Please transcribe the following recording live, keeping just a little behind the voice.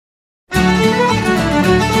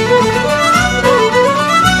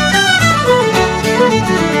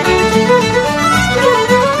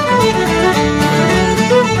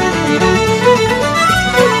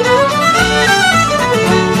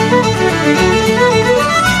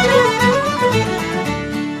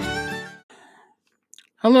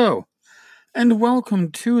Hello, and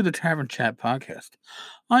welcome to the Tavern Chat Podcast.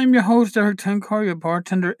 I'm your host, Eric Tenkar, your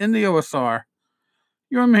bartender in the OSR,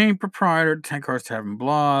 your main proprietor, Tenkar's Tavern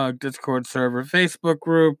blog, Discord server, Facebook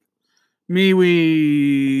group,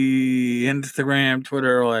 MeWe, Instagram,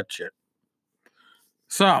 Twitter, all that shit.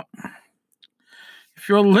 So, if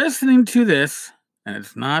you're listening to this, and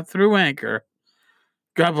it's not through Anchor,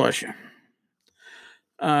 God bless you.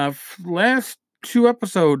 Last two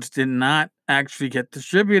episodes did not actually get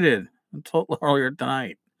distributed until earlier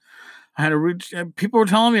tonight. I had to reach. People were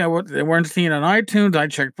telling me they weren't seeing it on iTunes. I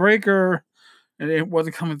checked Breaker, and it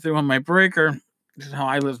wasn't coming through on my Breaker. This is how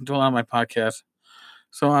I listen to a lot of my podcasts.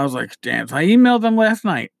 So I was like, damn. So I emailed them last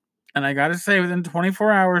night, and I got to say, within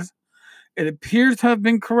 24 hours, it appears to have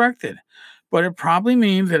been corrected. But it probably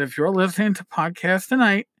means that if you're listening to podcasts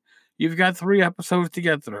tonight, you've got 3 episodes to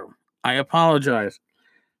get through. I apologize.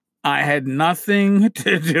 I had nothing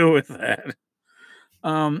to do with that.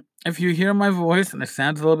 If you hear my voice and it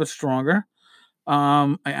sounds a little bit stronger,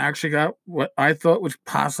 I actually got what I thought was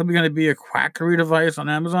possibly going to be a quackery device on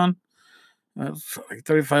Amazon. It's like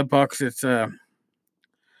 $35. It's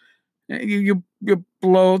you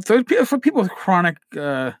blow for people with chronic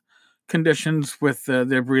conditions with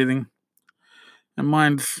their breathing, and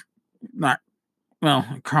mine's not. Well,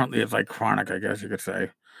 currently it's like chronic, I guess you could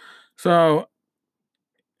say. So,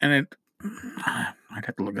 and it, I'd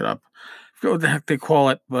have to look it up. I forget what the heck they call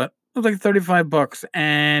it, but it was like $35,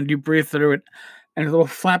 and you breathe through it, and a little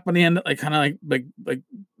flap on the end that like kind of like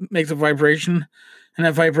makes a vibration, and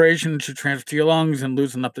that vibration should transfer to your lungs and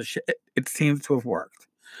loosen up the shit. It seems to have worked.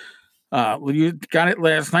 Well, you got it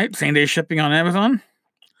last night, same day shipping on Amazon,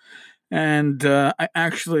 and I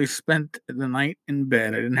actually spent the night in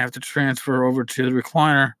bed. I didn't have to transfer over to the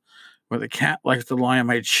recliner where the cat likes to lie on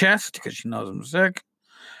my chest because she knows I'm sick.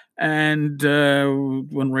 And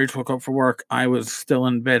when Rachel woke up for work, I was still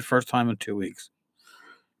in bed first time in 2 weeks.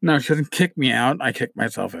 No, she didn't kick me out. I kicked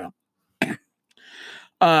myself out.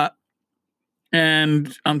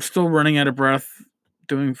 And I'm still running out of breath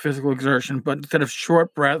doing physical exertion, but instead of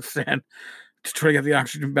short breaths and to try to get the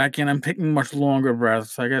oxygen back in, I'm taking much longer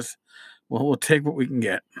breaths. I guess we'll take what we can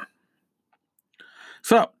get.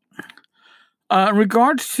 So, in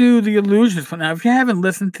regards to the Illusionist, now if you haven't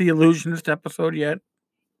listened to the Illusionist episode yet,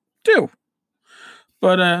 do.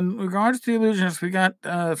 But in regards to the Illusionist, we got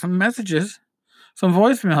some messages, some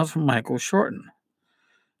voicemails from Michael Shorten,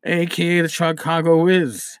 aka the Chicago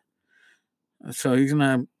Wiz. So he's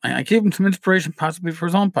gonna. I gave him some inspiration, possibly for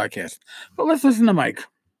his own podcast. But let's listen to Mike.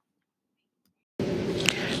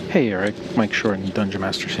 Hey Eric, Mike Shorten, Dungeon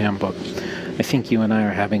Master's Handbook. I think you and I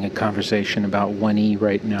are having a conversation about 1E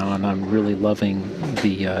right now, and I'm really loving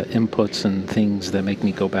the inputs and things that make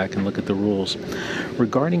me go back and look at the rules.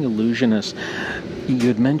 Regarding Illusionists, you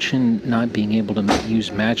had mentioned not being able to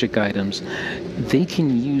use magic items. They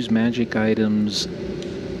can use magic items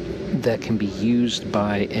that can be used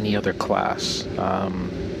by any other class.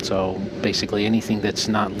 So basically anything that's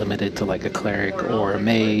not limited to like a cleric or a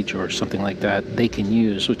mage or something like that, they can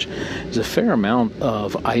use, which is a fair amount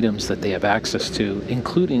of items that they have access to,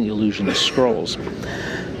 including illusionist scrolls.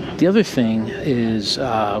 The other thing is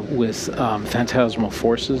with phantasmal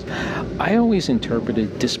forces, I always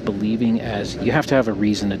interpreted disbelieving as you have to have a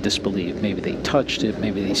reason to disbelieve. Maybe they touched it,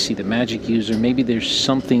 maybe they see the magic user, maybe there's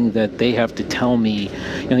something that they have to tell me.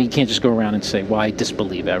 You can't just go around and say, well, I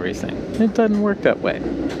disbelieve everything. It doesn't work that way.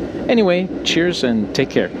 Anyway, cheers and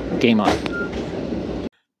take care. Game on.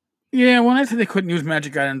 Yeah, when I said they couldn't use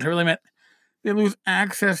magic items, I really meant they lose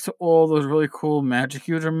access to all those really cool magic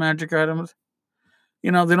user magic items. They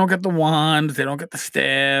don't get the wands, they don't get the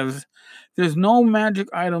staves. There's no magic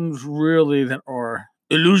items really that are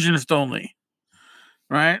illusionist only,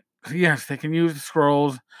 right? So yes, they can use the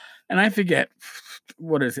scrolls, and I forget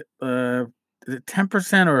what is it? Is it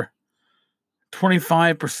 10% or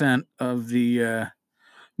 25% of the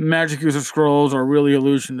magic user scrolls are really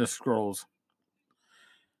illusionist scrolls?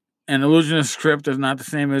 And illusionist script is not the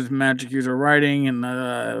same as magic user writing and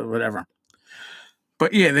whatever.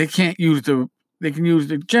 But yeah, they can't use they can use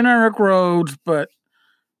the generic roads, but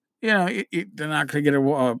they're not going to get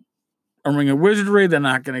a ring of wizardry. They're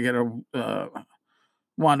not going to get a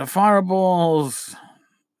wand of fireballs.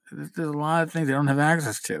 There's a lot of things they don't have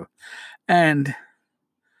access to, and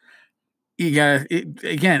you got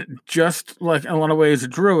again, just like in a lot of ways, a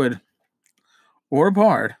druid or a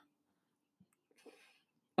bard.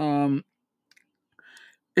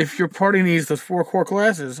 If your party needs those 4 core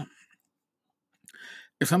classes,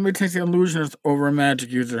 if somebody takes the illusionist over a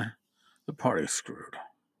magic user, the party is screwed.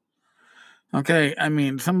 Okay, I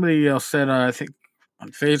mean, somebody else said, I think on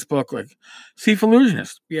Facebook, like, Thief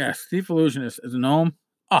Illusionist. Yes, Thief Illusionist is a gnome.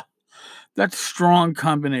 That's strong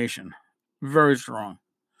combination. Very strong.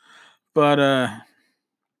 But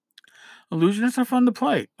illusionists are fun to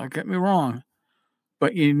play. Don't get me wrong.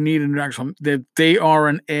 But you need an actual. They are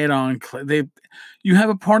an add-on. You have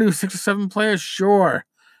a party with 6 or 7 players, sure.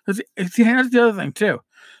 Here's the other thing too.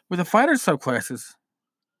 With the fighter subclasses,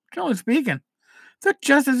 generally speaking, they're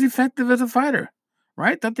just as effective as a fighter,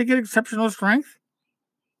 right? Don't they get exceptional strength?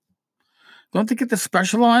 Don't they get to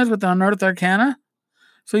specialize with the Unearthed Arcana?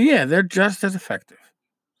 So yeah, they're just as effective.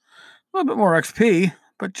 A little bit more XP,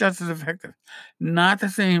 but just as effective. Not the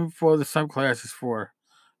same for the subclasses for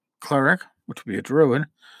Cleric, which would be a Druid,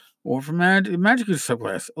 or for Magic use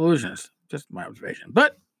subclass, Illusionist. Just my observation.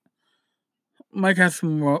 But Mike has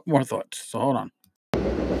some more thoughts, so hold on.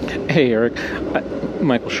 Hey, Eric.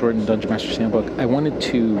 Michael Shorten, Dungeon Master's Handbook. I wanted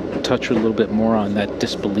to touch a little bit more on that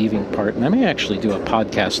disbelieving part, and I may actually do a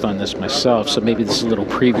podcast on this myself, so maybe this is a little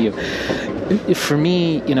preview. For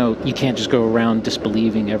me, you can't just go around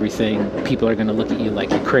disbelieving everything. People are going to look at you like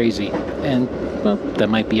you're crazy. And, well, that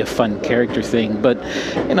might be a fun character thing, but,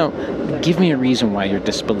 give me a reason why you're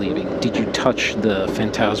disbelieving. Did you touch the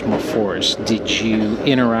phantasmal force? Did you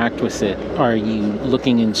interact with it? Are you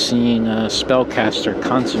looking and seeing a spellcaster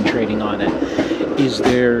concentrating on it? Is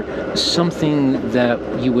there something that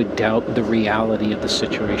you would doubt the reality of the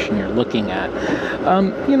situation you're looking at?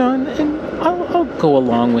 And I'll go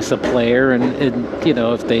along with the player and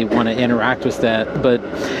if they want to interact with that, but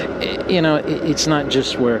it's not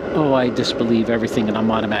just where, I disbelieve everything and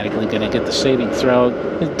I'm automatically going to get the saving throw.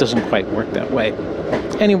 It doesn't quite work that way.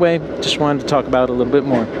 Anyway, just wanted to talk about it a little bit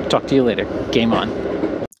more. Talk to you later. Game on.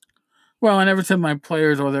 Well, I never said my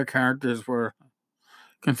players or their characters were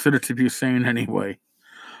considered to be sane anyway.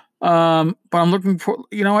 But I'm looking for,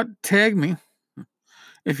 tag me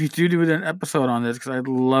if you do an episode on this, because I'd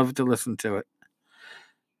love to listen to it.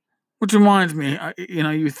 Which reminds me,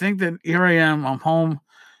 you think that here I am, I'm home,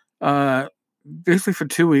 basically for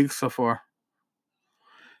 2 weeks so far.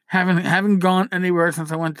 Haven't gone anywhere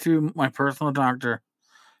since I went to my personal doctor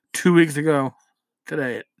 2 weeks ago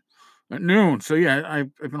today at noon. So yeah,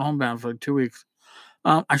 I've been homebound for like 2 weeks.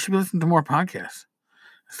 I should be listening to more podcasts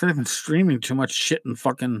instead of been streaming too much shit and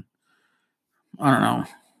fucking, I don't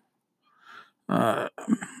know,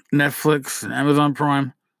 Netflix and Amazon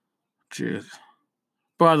Prime. Jeez.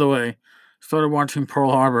 By the way, started watching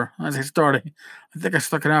Pearl Harbor. As I started, I think I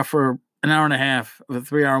stuck it out for an hour and a half of a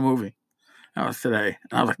 3-hour movie. That was today.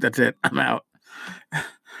 And I was like, that's it. I'm out.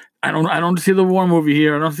 I don't see the war movie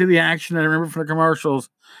here. I don't see the action that I remember from the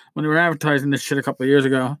commercials when they were advertising this shit a couple of years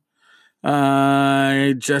ago.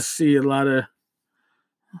 I just see a lot of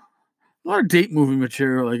date movie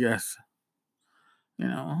material, I guess.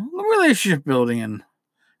 Relationship building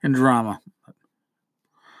and drama.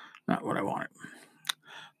 Not what I wanted.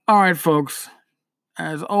 All right, folks.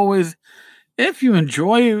 As always, if you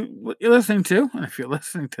enjoy what you're listening to, and if you're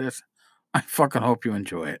listening to this, I fucking hope you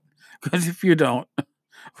enjoy it. Because if you don't,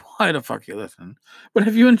 why the fuck you listen? But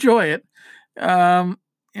if you enjoy it,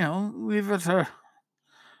 leave us a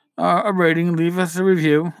rating, leave us a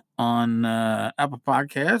review on Apple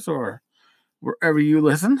Podcasts or wherever you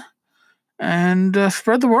listen, and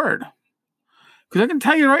spread the word. Because I can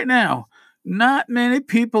tell you right now, not many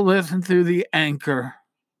people listen through the Anchor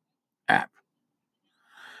app.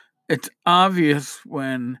 It's obvious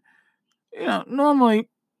when, normally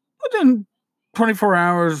within 24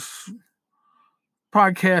 hours,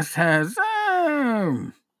 podcast has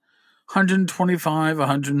 125,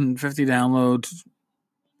 150 downloads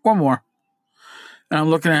or more. And I'm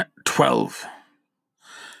looking at 12.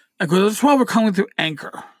 Because those 12 are coming through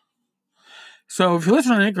Anchor. So if you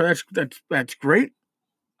listen on Anchor, that's great.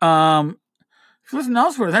 If you listen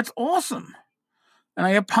elsewhere, that's awesome. And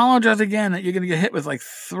I apologize again that you're going to get hit with like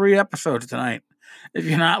 3 episodes tonight if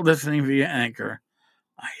you're not listening via Anchor.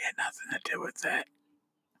 I had nothing to do with that.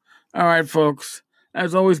 All right, folks.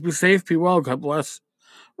 As always, be safe, be well, God bless.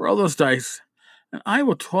 Roll those dice. And I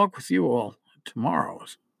will talk with you all tomorrow.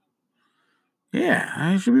 Yeah,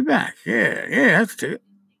 I should be back. Yeah, that's it.